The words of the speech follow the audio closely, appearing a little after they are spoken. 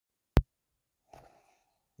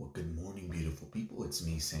Well, good morning, beautiful people. It's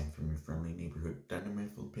me, Sam, from your friendly neighborhood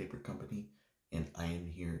Dynamite Film Paper Company, and I am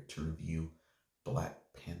here to review Black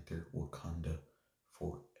Panther Wakanda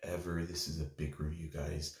Forever. This is a big review,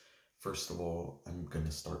 guys. First of all, I'm going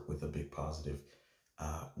to start with a big positive.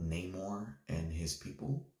 Namor and his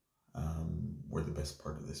people were the best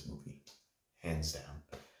part of this movie, hands down.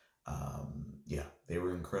 Yeah, they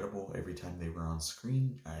were incredible every time they were on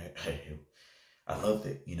screen. I loved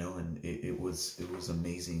it, and it was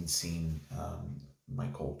amazing seeing my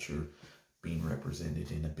culture being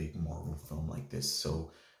represented in a big Marvel film like this.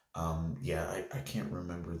 So, yeah, I can't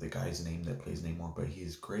remember the guy's name that plays Namor, but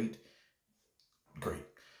he's great, great.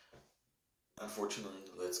 Unfortunately,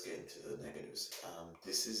 let's get into the negatives.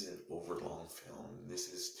 This is an overlong film.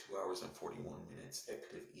 This is 2 hours and 41 minutes. That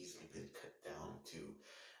could have easily been cut down to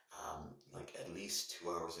like at least 2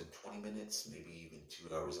 hours and 20 minutes, maybe even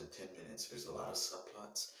 2 hours and 10 minutes. There's a lot of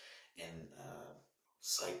subplots and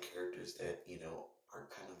side characters that, are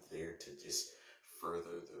kind of there to just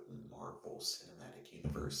further the Marvel Cinematic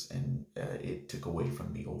Universe, and it took away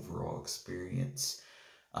from the overall experience,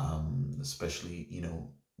 especially,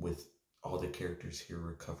 with all the characters here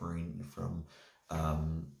recovering from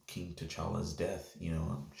King T'Challa's death,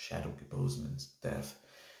 Chadwick Boseman's death.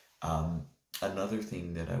 Um, Another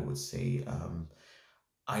thing that I would say,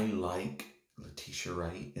 I like Letitia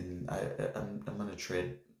Wright, and I'm gonna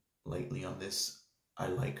tread lightly on this. I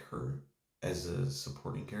like her as a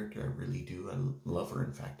supporting character. I really do. I love her,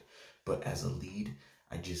 in fact. But as a lead,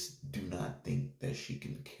 I just do not think that she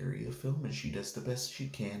can carry the film, and she does the best she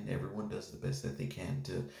can. Everyone does the best that they can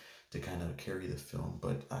to kind of carry the film,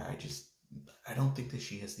 but I don't think that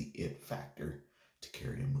she has the it factor to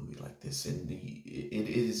carry a movie like this, and it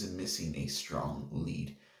is missing a strong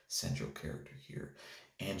lead central character here.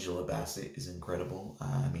 Angela Bassett is incredible.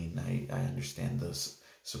 I mean, I understand the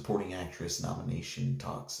supporting actress nomination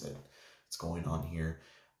talks that's going on here.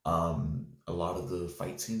 A lot of the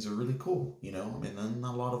fight scenes are really cool, I mean, and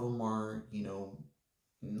a lot of them are,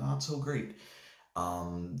 not so great.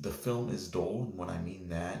 The film is dull, and when I mean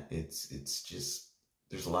that, it's just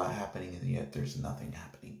there's a lot happening, and yet there's nothing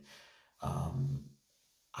happening. Um,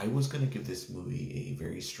 I was gonna give this movie a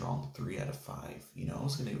very strong 3 out of 5. I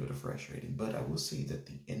was gonna give it a fresh rating, but I will say that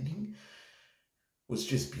the ending was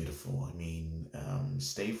just beautiful. I mean,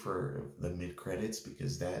 stay for the mid credits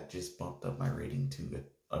because that just bumped up my rating to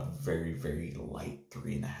a very, very light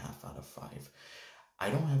 3.5 out of 5. I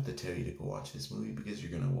don't have to tell you to go watch this movie because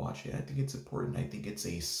you're gonna watch it. I think it's important. I think it's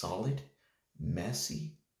a solid,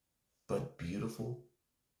 messy, but beautiful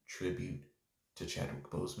tribute to Chadwick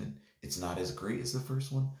Boseman. It's not as great as the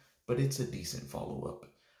first one, but it's a decent follow up.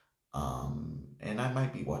 And I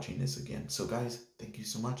might be watching this again. So, guys, thank you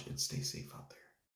so much and stay safe out there.